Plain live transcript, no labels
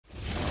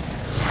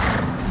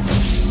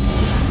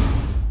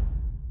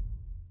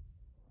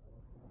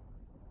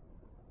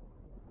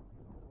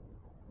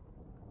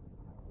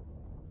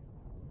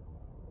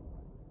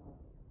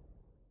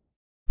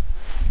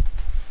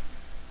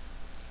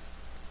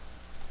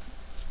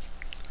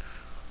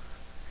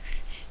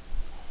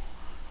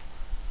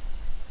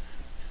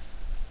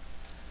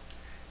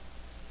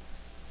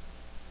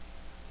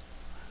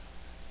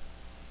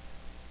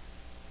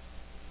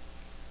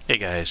Hey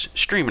guys,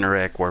 Streaming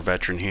Iraq War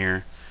Veteran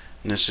here,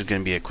 and this is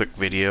going to be a quick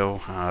video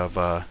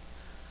of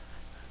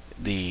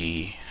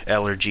the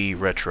Elegy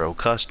Retro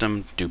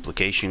Custom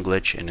Duplication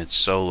glitch in its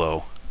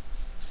solo.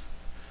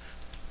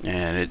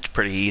 And it's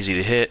pretty easy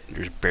to hit,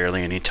 there's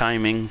barely any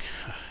timing,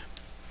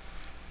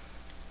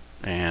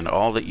 and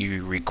all that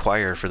you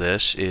require for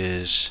this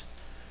is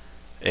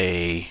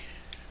a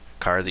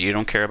card that you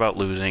don't care about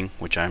losing,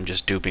 which I'm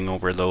just duping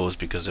over those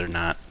because they're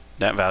not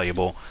that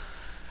valuable.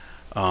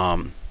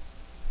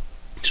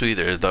 So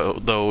either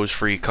those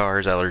free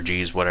cars,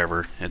 allergies,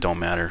 whatever, it don't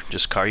matter.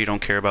 Just a car you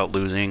don't care about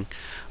losing,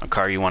 a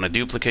car you want to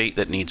duplicate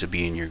that needs to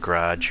be in your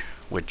garage,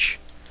 which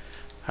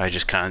I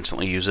just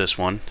constantly use this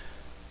one.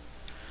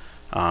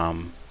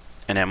 An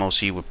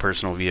MOC with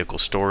personal vehicle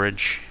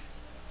storage,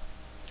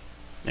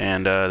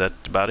 and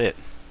that's about it.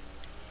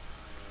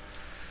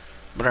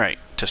 But alright,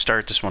 to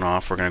start this one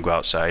off, we're going to go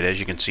outside. As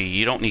you can see,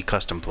 you don't need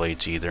custom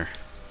plates either.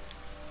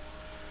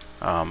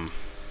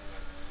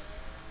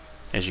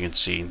 As you can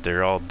see,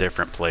 they're all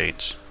different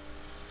plates.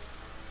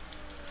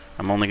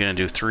 I'm only going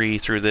to do 3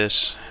 through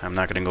this. I'm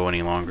not going to go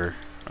any longer.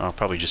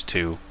 Probably just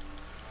 2.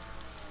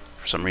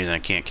 For some reason I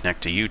can't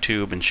connect to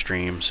YouTube and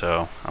stream,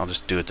 so I'll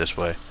just do it this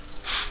way.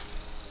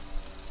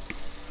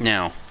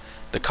 Now,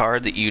 the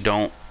card that you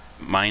don't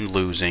mind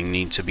losing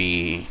needs to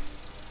be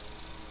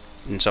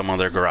in some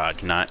other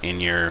garage, not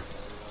in your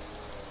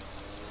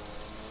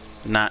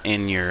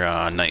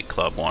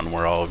nightclub one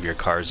where all of your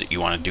cars that you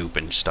want to dupe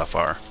and stuff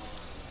are.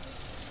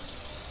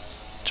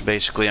 So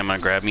basically I'm going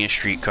to grab me a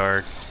street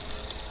card,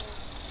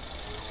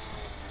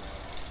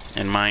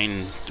 and mine,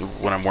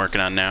 what I'm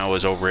working on now,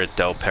 is over at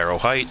Del Perro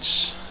Heights.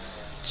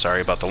 Sorry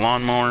about the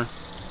lawnmower.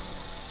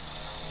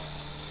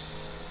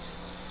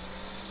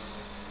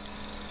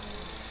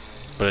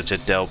 But it's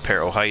at Del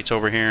Perro Heights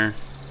over here.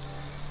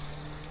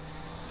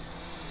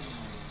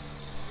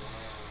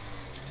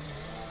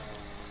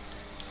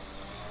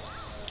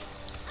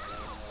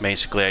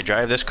 Basically I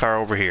drive this car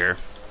over here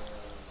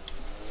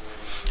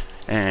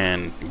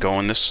and go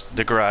in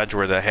the garage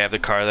where I have the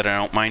car that I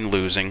don't mind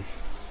losing.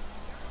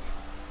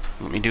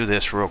 Let me do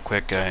this real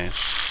quick,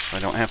 guys. I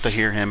don't have to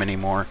hear him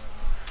anymore,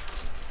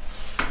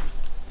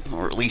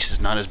 or at least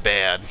it's not as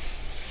bad.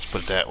 Let's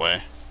put it that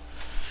way.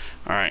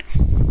 Alright.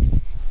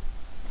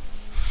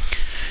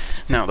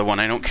 Now the one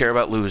I don't care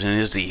about losing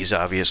is these.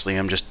 Obviously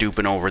I'm just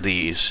duping over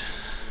these,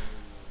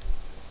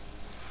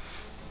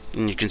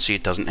 and you can see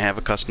it doesn't have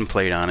a custom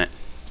plate on it.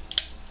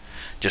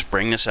 Just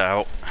bring this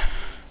out.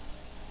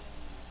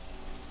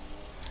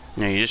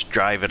 Now you just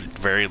drive it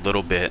very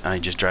little bit. I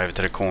just drive it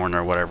to the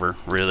corner or whatever,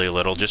 really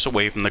little, just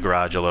away from the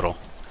garage a little.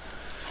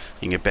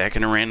 You can get back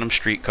in a random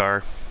street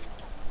car.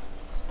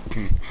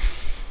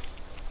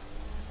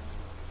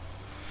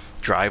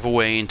 Drive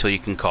away until you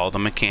can call the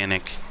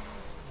mechanic.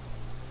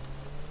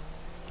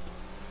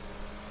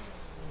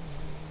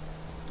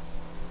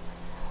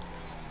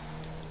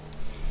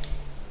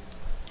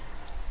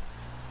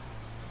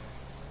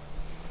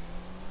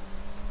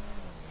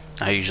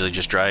 I usually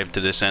just drive to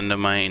this end of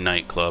my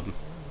nightclub.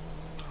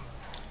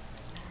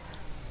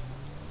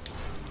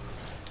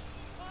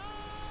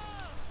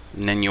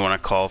 And then you want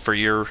to call for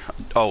your...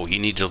 Oh, you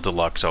need your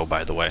Deluxo,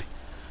 by the way.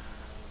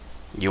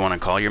 You want to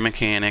call your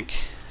mechanic,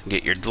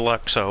 get your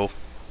Deluxo.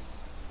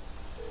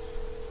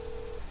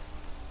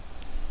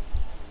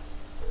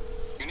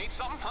 You need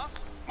something, huh?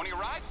 One of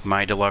your rides?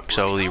 My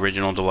Deluxo, the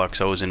original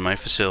Deluxo, is in my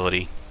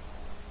facility.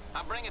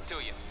 I'll bring it to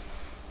you.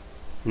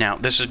 Now,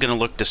 this is going to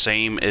look the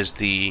same as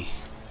the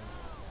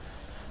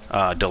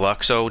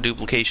Deluxo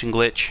duplication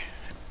glitch,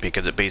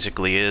 because it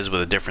basically is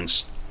with a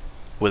different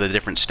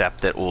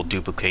step that will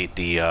duplicate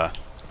the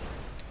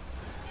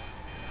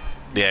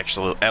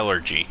actual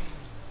Elegy.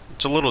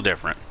 It's a little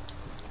different.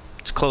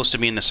 It's close to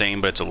being the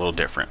same, but it's a little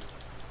different.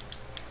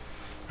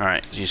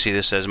 Alright, you see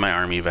this says my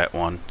Army Vet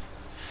 1.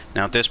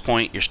 Now at this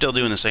point, you're still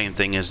doing the same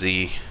thing as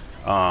the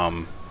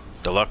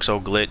Deluxo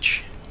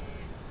glitch.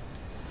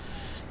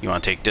 You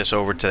want to take this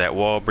over to that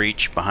wall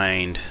breach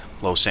behind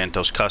Los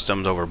Santos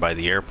Customs over by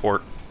the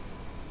airport.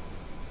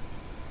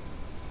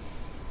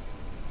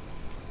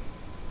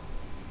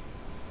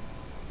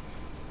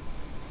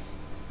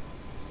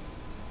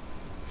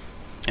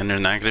 And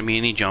there's not going to be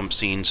any jump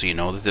scenes, so you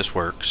know that this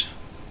works.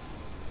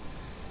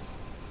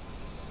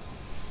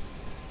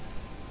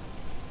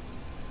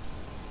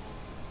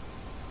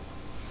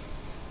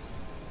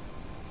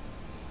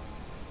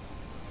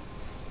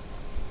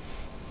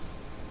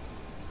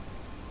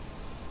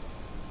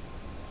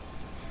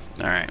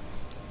 Alright.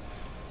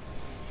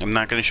 I'm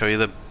not going to show you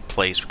the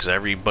place because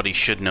everybody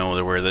should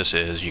know where this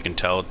is. You can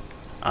tell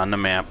on the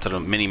map, to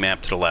the mini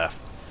map to the left,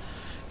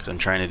 because I'm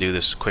trying to do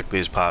this as quickly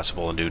as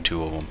possible and do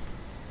 2 of them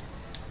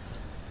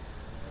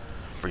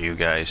for you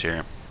guys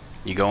here.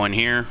 You go in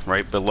here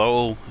right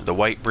below the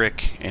white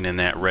brick, and in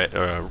that red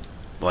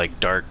like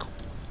dark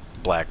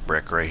black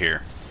brick right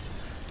here,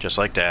 just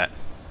like that.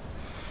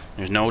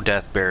 There's no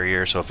death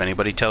barrier, so if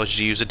anybody tells you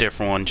to use a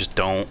different one, just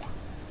don't.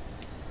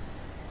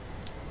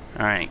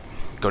 Alright,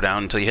 go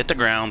down until you hit the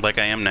ground like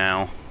I am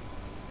now.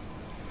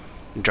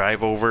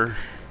 Drive over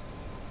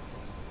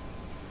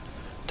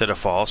to the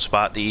false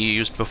spot that you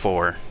used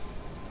before.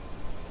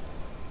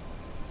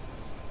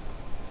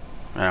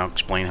 And I'll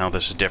explain how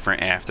this is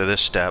different after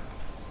this step.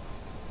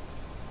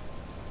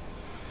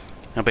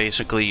 Now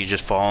basically you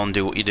just fall and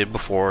do what you did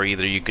before.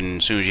 Either you can,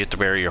 as soon as you hit the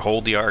barrier,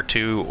 hold the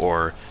R2,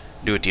 or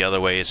do it the other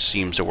way. It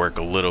seems to work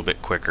a little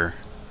bit quicker.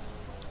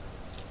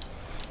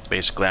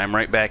 Basically I'm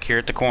right back here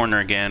at the corner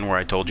again where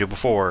I told you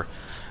before.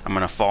 I'm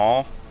going to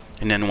fall,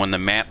 and then when the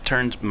map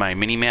turns, my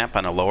mini map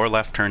on the lower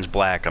left turns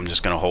black, I'm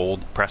just going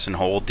to press and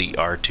hold the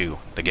R2,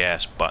 the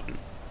gas button.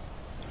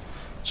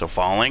 So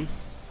falling.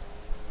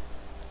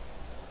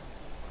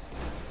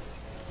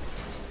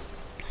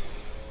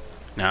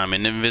 Now I'm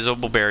in the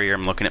invisible barrier.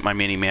 I'm looking at my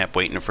mini map,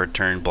 waiting for it to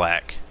turn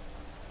black.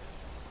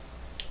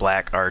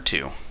 Black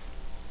R2.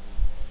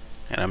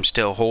 And I'm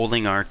still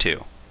holding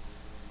R2.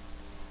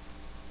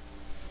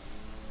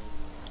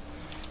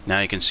 Now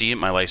you can see it,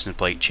 my license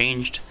plate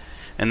changed.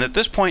 And at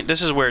this point,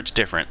 this is where it's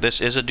different. This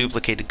is a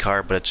duplicated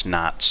car, but it's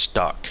not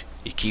stuck.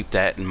 You keep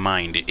that in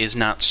mind. It is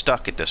not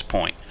stuck at this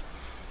point.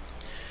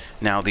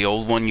 Now the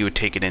old one, you would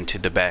take it into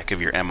the back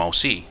of your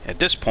MOC. At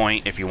this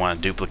point, if you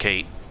want to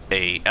duplicate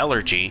a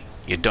Elegy,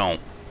 you don't.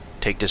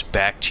 Take this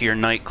back to your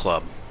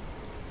nightclub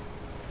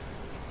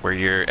where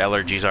your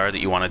Elegies are that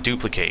you want to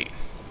duplicate,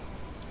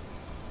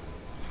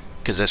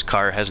 because this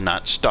car has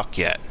not stuck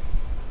yet.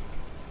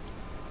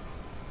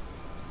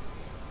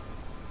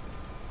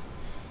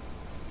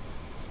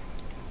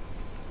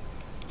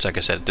 So like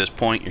I said, at this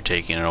point you're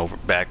taking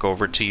it back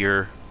over to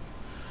your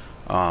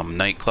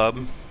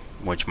nightclub,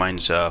 which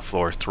mine's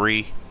floor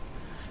 3,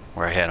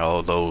 where I had all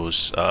of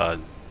those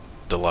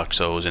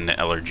Deluxos and the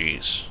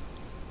Elegies.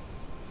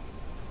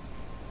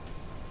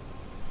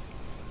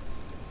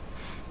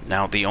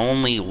 Now the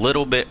only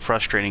little bit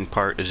frustrating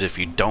part is if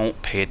you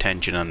don't pay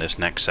attention on this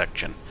next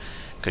section,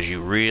 because you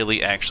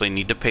really actually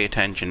need to pay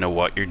attention to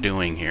what you're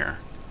doing here.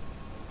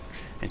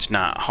 It's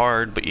not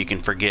hard, but you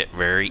can forget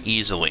very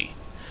easily.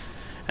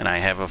 And I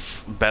have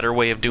a better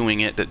way of doing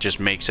it that just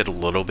makes it a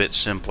little bit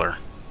simpler.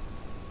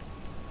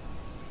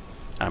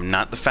 I'm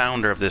not the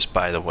founder of this,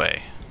 by the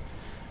way.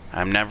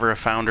 I'm never a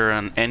founder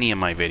on any of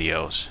my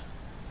videos.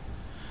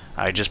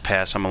 I just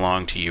pass them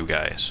along to you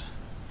guys.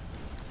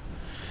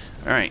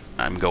 Alright,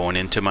 I'm going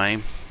into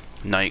my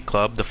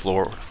nightclub, the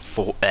floor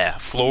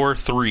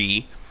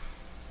 3,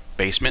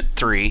 basement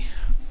 3,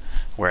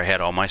 where I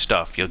had all my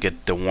stuff. You'll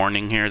get the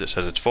warning here that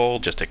says it's full,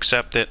 just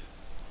accept it.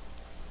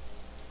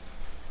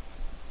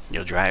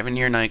 You'll drive into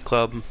your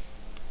nightclub,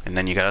 and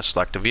then you gotta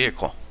select a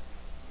vehicle.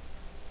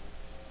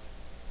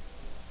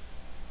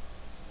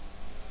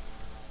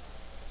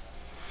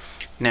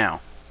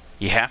 Now,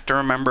 you have to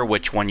remember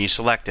which one you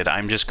selected.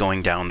 I'm just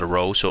going down the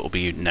row, so it will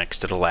be next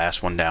to the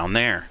last one down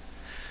there.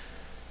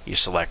 You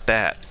select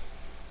that,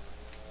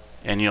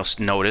 and you'll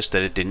notice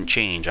that it didn't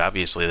change.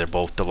 Obviously, they're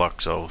both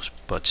Deluxos,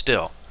 but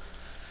still.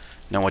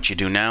 Now what you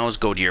do now is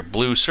go to your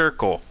blue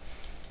circle,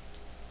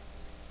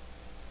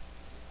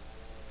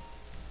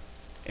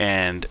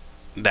 and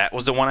that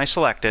was the one I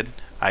selected.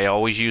 I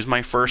always use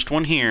my first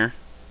one here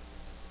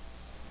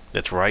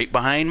that's right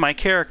behind my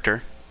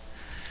character,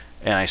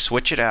 and I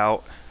switch it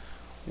out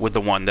with the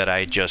one that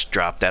I just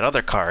dropped that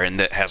other car in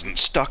that hasn't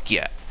stuck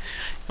yet.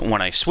 And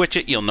when I switch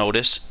it, you'll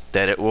notice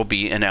that it will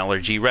be an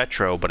Elegy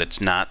Retro, but it's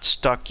not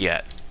stuck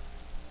yet.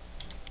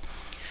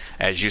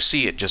 As you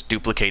see, it just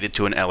duplicated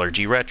to an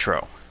Elegy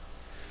Retro.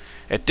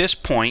 At this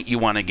point, you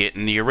want to get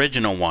in the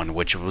original one,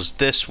 which was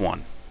this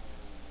one.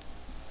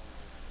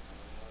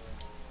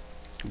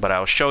 But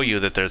I'll show you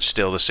that they're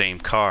still the same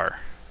car.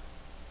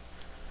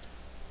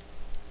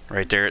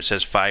 Right there it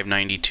says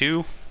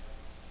 592.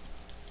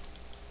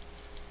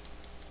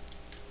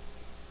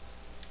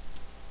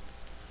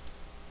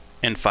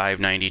 And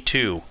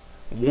 592.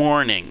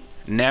 Warning,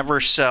 never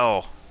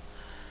sell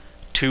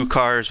two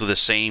cars with the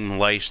same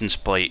license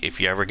plate. If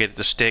you ever get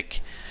the stick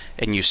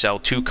and you sell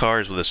two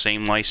cars with the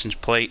same license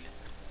plate,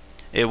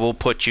 it will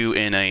put you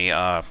in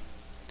a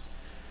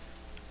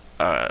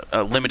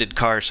limited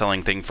car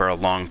selling thing for a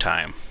long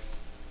time.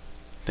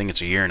 I think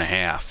it's a year and a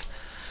half.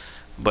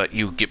 But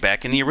you get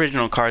back in the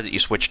original car that you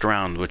switched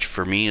around, which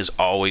for me is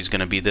always going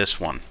to be this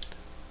one.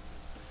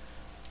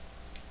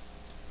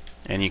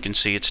 And you can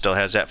see it still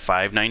has that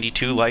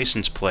 592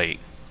 license plate.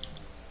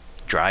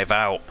 Drive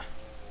out.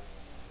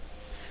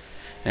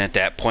 And at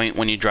that point,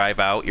 when you drive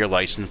out, your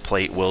license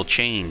plate will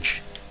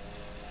change.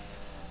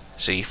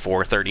 See,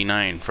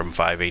 439 from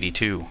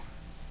 582.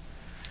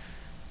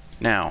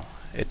 Now,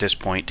 at this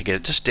point, to get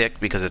it to stick,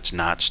 because it's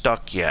not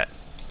stuck yet,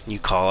 you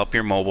call up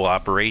your mobile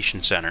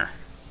operation center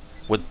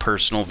with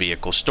personal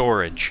vehicle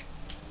storage.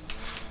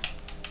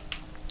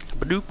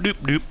 Ba-doop doop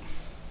doop.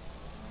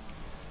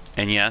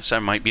 And yes, I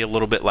might be a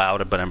little bit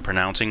loud, but I'm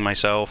pronouncing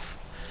myself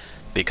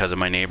because of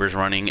my neighbors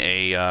running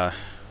a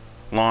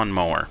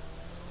lawnmower.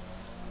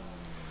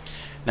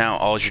 Now,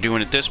 all you're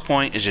doing at this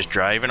point is just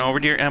driving over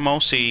to your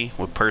MOC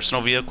with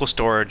personal vehicle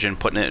storage and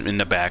putting it in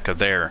the back of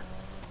there.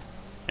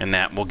 And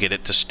that will get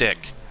it to stick.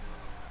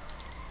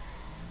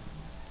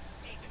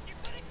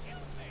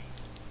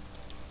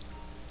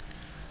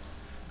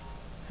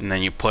 And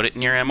then you put it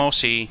in your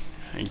MOC,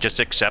 You just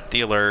accept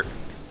the alert.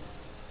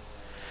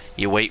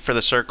 You wait for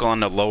the circle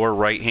on the lower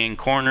right hand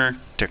corner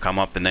to come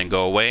up and then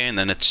go away, and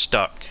then it's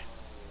stuck.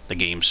 The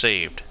game's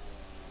saved.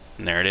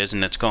 And there it is,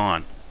 and it's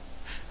gone.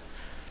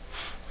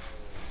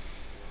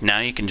 Now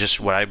you can just,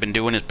 what I've been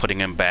doing is putting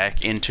them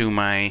back into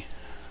my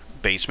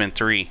basement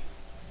 3.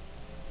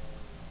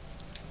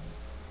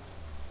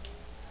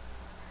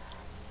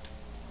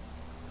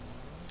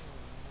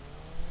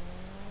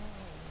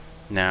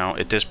 Now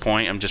at this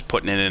point I'm just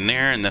putting it in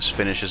there, and this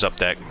finishes up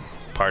that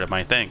part of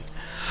my thing.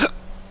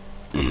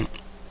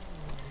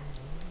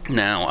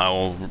 Now I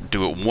will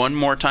do it one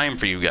more time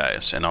for you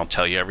guys, and I'll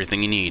tell you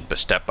everything you need, but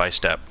step by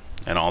step,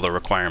 and all the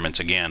requirements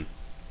again.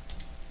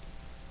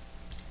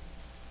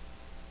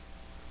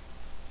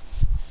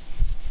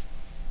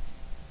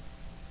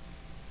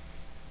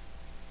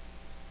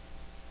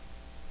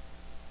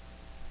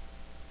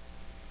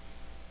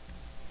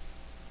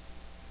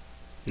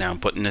 Now I'm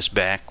putting this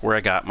back where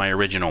I got my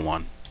original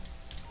one.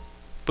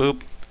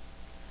 Boop.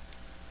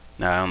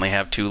 Now I only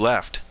have 2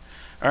 left.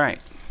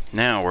 Alright,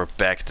 now we're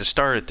back at the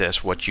start of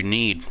this. What you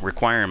need,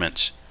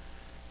 requirements,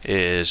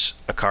 is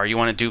a car you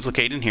want to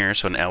duplicate in here,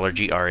 so an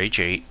Elegy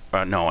RH8,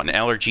 no, an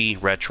Elegy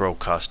Retro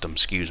Custom,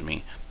 excuse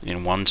me,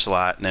 in 1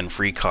 slot, and then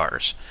free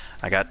cars.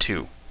 I got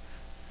 2.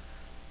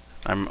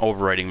 I'm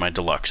overwriting my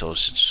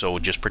Deluxos, so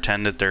just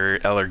pretend that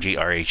they're Elegy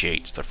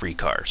RH8s, the free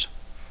cars.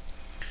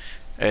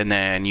 And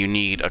then you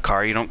need a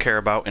car you don't care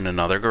about in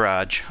another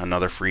garage,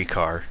 another free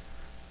car.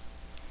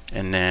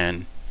 And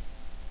then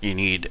you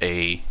need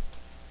a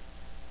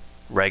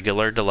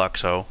regular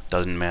Deluxo,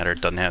 doesn't matter,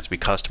 it doesn't have to be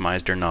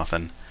customized or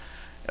nothing.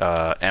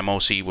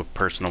 MOC with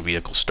personal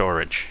vehicle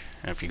storage.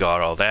 And if you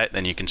got all that,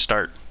 then you can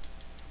start.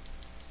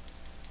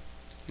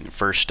 The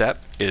first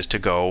step is to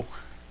go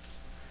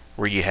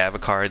where you have a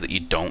car that you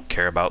don't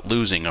care about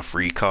losing, a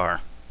free car.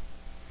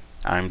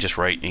 I'm just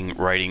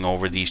writing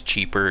over these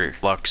cheaper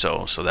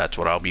Luxos, so that's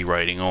what I'll be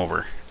writing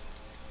over.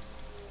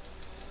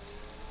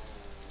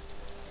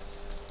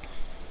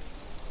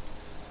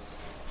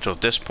 So at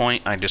this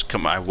point,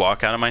 I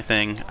walk out of my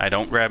thing. I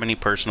don't grab any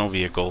personal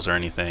vehicles or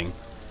anything.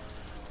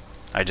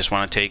 I just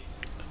want to take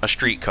a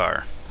street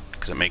car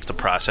because it makes the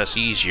process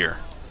easier.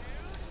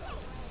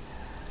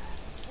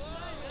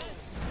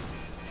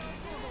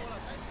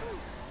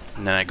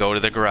 And then I go to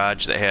the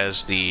garage that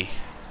has the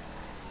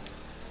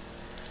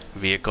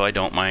vehicle I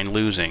don't mind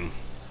losing.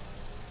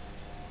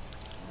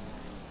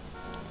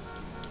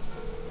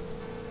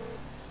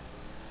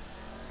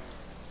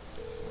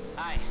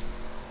 Hi.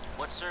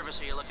 What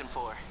service are you looking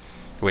for?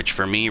 Which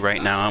for me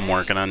right now, I'm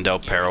working on Del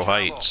Perro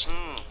Heights.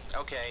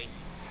 Okay.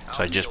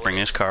 So I just bring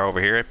this car over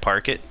here, I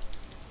park it,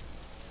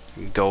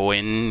 go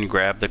in and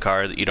grab the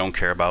car that you don't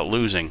care about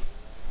losing.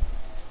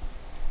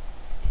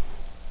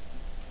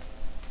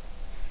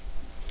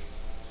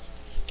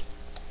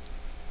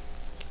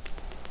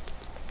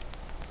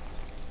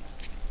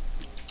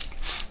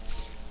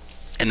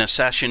 And the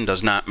session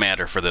does not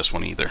matter for this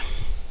one either,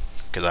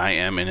 because I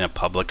am in a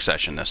public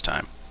session this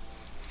time.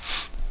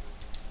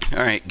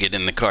 Alright, get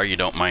in the car you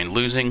don't mind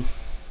losing.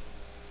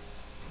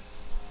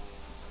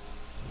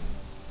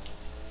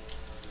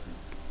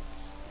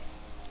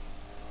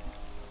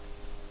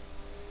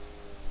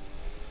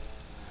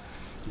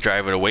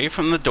 Drive it away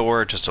from the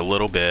door just a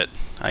little bit.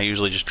 I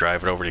usually just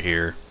drive it over to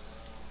here.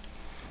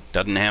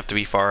 Doesn't have to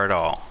be far at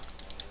all.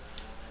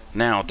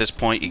 Now at this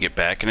point you get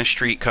back in a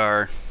street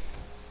car.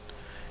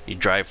 You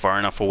drive far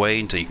enough away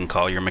until you can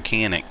call your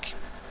mechanic,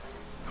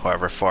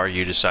 however far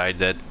you decide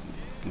that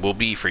will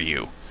be for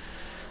you.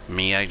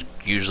 Me, I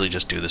usually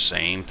just do the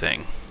same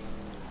thing.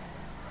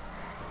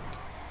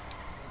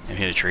 And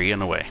hit a tree on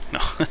the way. No.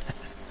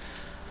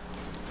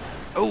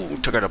 Oh,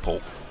 took out a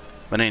pole.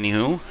 But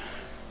anywho,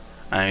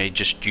 I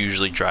just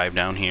usually drive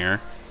down here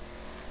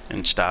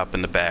and stop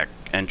in the back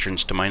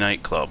entrance to my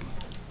nightclub.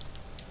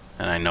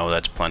 And I know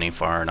that's plenty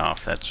far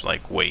enough. That's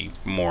like way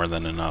more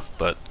than enough,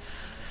 but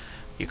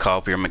you call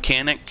up your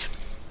mechanic,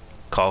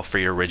 call for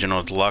your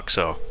original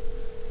Deluxo.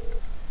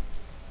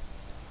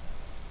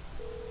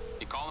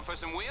 You calling for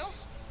some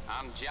wheels?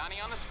 I'm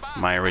Johnny on the spot.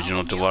 My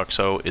original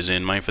Deluxo is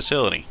in my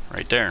facility,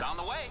 right there. It's on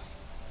the way.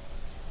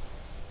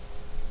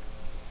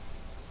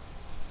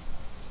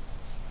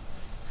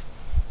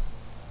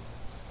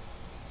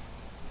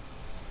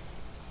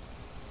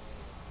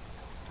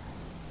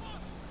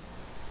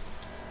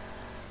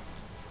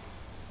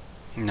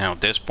 Now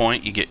at this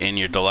point, you get in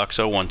your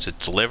Deluxo once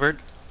it's delivered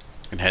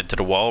and head to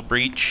the wall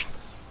breach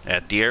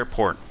at the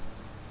airport.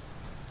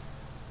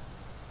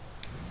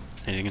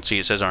 As you can see,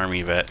 it says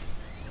Army Vet.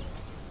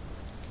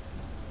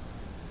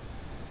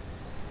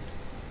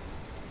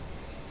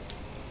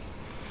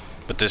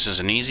 But this is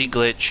an easy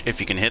glitch. If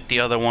you can hit the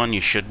other one,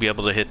 you should be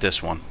able to hit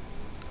this one.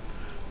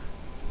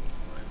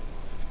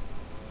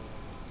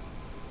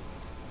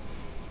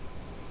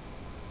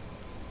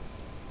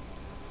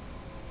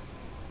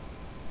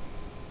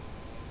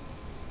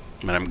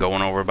 But I'm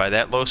going over by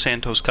that Los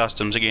Santos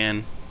Customs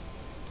again,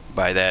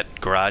 by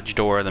that garage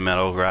door, the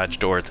metal garage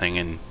door thing,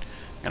 and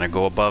I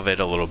go above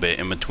it a little bit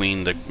in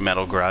between the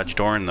metal garage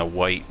door and the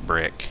white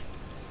brick.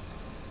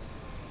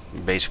 You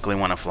basically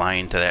want to fly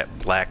into that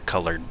black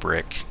colored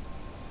brick.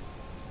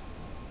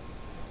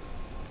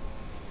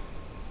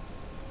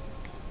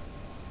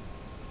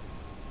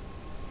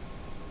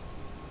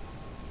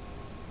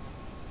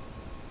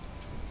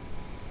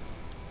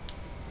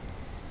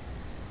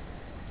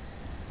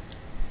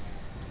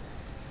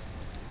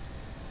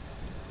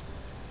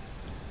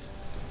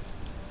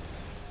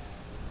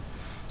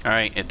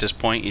 Alright, at this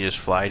point you just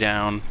fly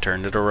down,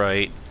 turn to the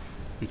right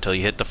until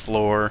you hit the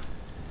floor,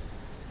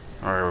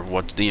 or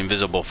what's the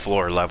invisible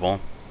floor level,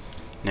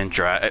 and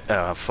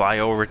then fly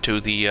over to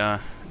the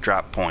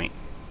drop point.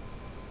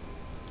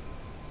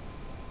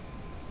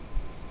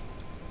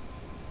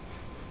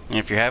 And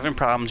if you're having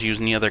problems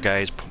using the other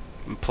guy's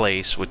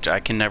place, which I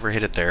can never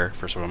hit it there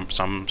for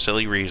some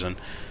silly reason,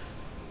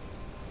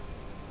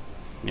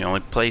 the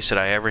only place that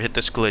I ever hit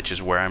this glitch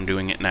is where I'm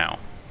doing it now.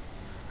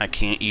 I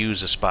can't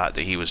use the spot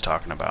that he was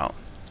talking about.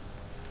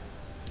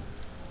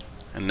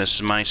 And this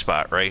is my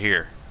spot right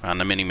here on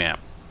the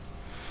mini-map.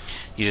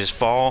 You just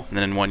fall, and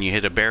then when you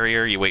hit a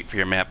barrier, you wait for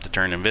your map to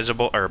turn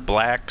invisible, or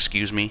black,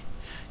 excuse me.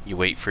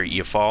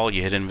 You fall,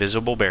 you hit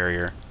invisible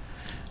barrier,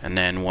 and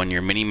then when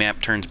your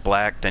mini-map turns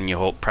black, then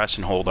you press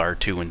and hold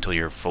R2 until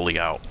you're fully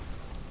out.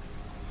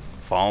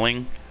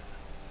 Falling,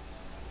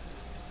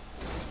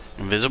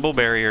 invisible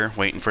barrier,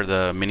 waiting for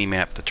the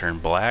mini-map to turn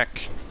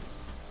black,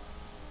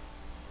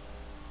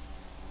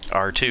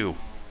 R2.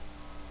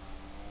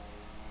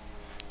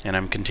 And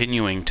I'm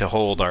continuing to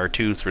hold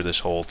R2 through this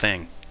whole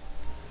thing.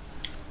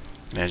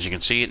 And as you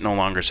can see, it no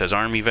longer says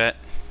Army Vet.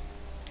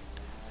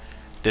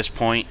 At this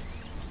point,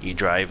 you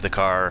drive the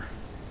car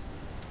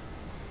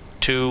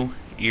to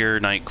your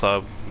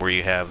nightclub where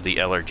you have the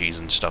Elegies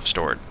and stuff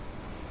stored.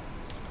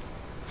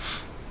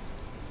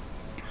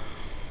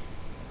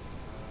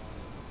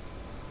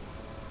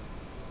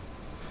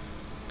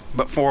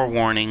 But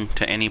forewarning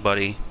to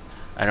anybody,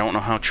 I don't know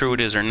how true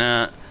it is or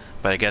not,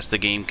 but I guess the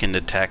game can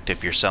detect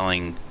if you're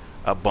selling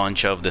a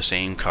bunch of the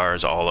same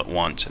cars all at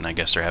once, and I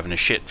guess they're having a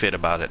shit fit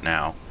about it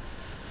now.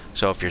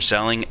 So if you're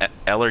selling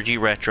Elegy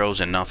Retros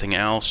and nothing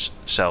else,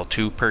 sell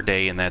 2 per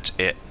day and that's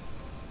it.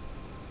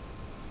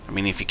 I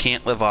mean, if you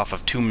can't live off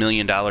of $2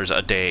 million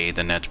a day,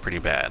 then that's pretty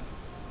bad.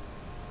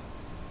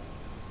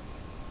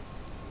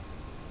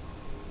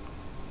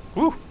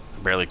 Woo!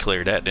 I barely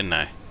cleared that, didn't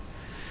I?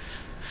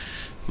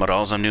 But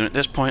all I'm doing at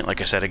this point,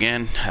 like I said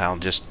again, I'm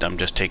just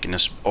taking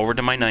this over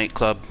to my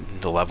nightclub,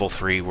 the level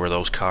 3 where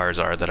those cars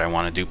are that I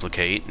want to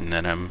duplicate, and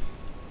then I'm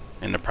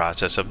in the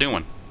process of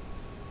doing.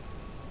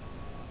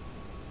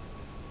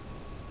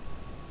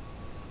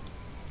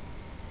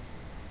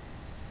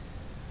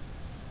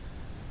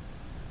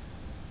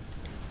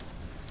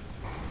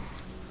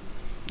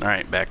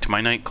 Alright, back to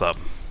my nightclub.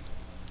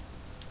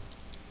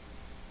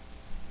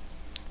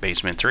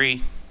 Basement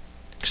 3,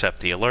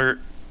 accept the alert.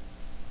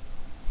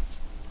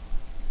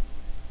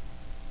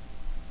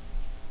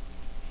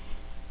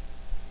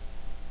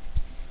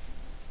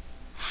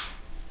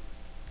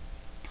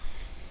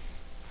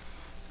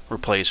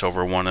 Replace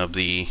over one of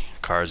the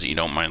cars that you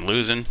don't mind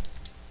losing.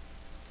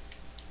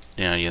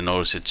 Now you'll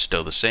notice it's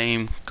still the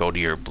same. Go to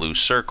your blue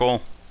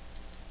circle.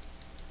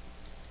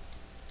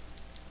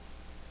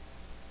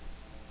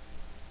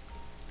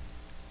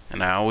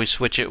 And I always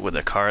switch it with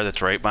a car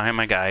that's right behind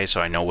my guy so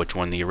I know which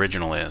one the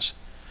original is.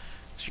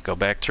 So you go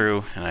back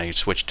through, and I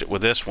switched it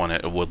with this one.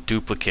 It will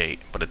duplicate,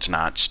 but it's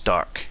not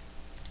stuck.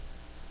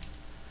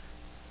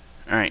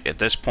 Alright, at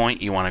this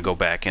point you want to go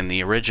back in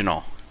the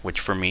original, which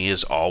for me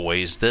is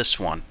always this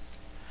one.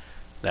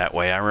 That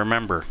way I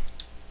remember,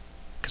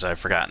 because I've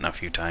forgotten a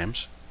few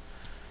times.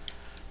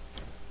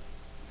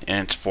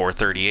 And it's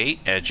 438,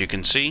 as you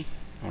can see.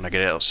 When I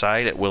get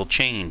outside it will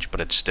change, but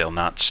it's still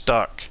not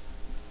stuck.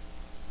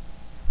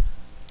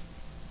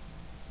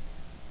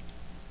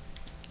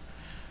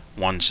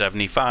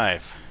 $175.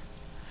 At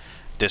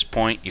this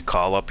point you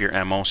call up your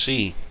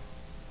MOC.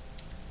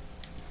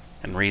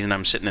 And the reason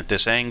I'm sitting at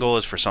this angle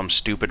is for some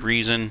stupid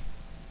reason.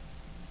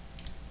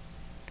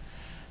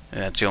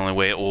 And that's the only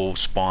way it will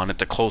spawn at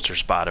the closer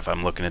spot if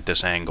I'm looking at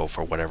this angle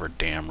for whatever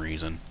damn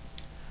reason.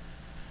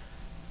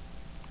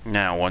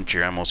 Now once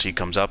your MOC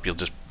comes up, you'll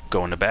just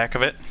go in the back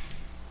of it.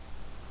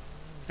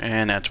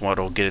 And that's what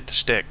will get it to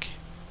stick.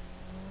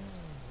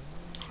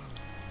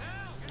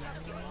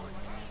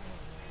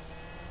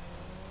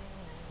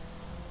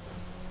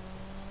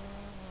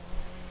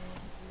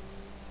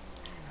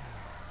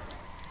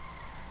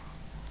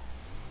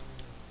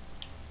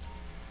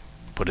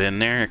 Put it in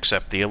there,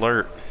 accept the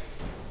alert.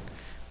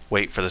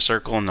 Wait for the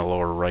circle in the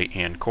lower right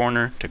hand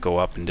corner to go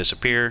up and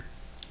disappear,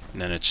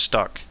 and then it's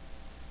stuck.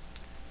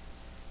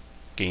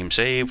 Game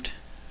saved.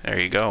 There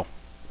you go.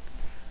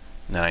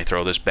 And then I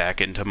throw this back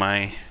into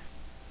my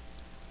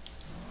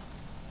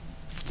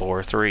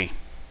floor 3.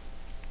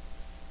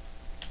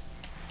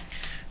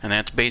 And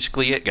that's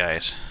basically it,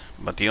 guys.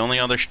 But the only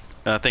other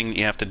thing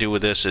you have to do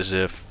with this is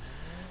if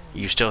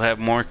you still have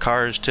more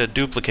cars to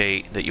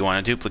duplicate that you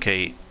want to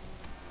duplicate,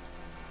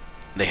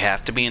 they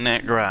have to be in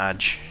that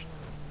garage,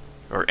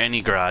 or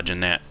any garage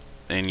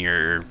in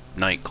your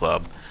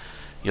nightclub.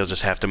 You'll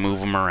just have to move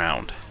them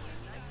around.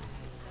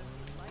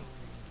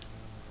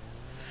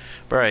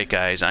 Alright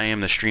guys, I am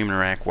the Stream and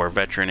Iraq War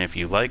Veteran. If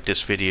you like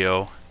this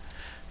video,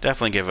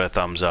 definitely give it a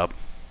thumbs up.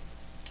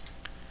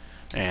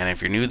 And if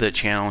you're new to the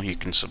channel, you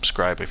can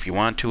subscribe if you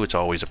want to. It's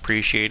always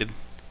appreciated.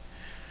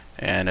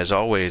 And as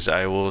always,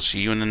 I will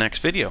see you in the next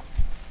video.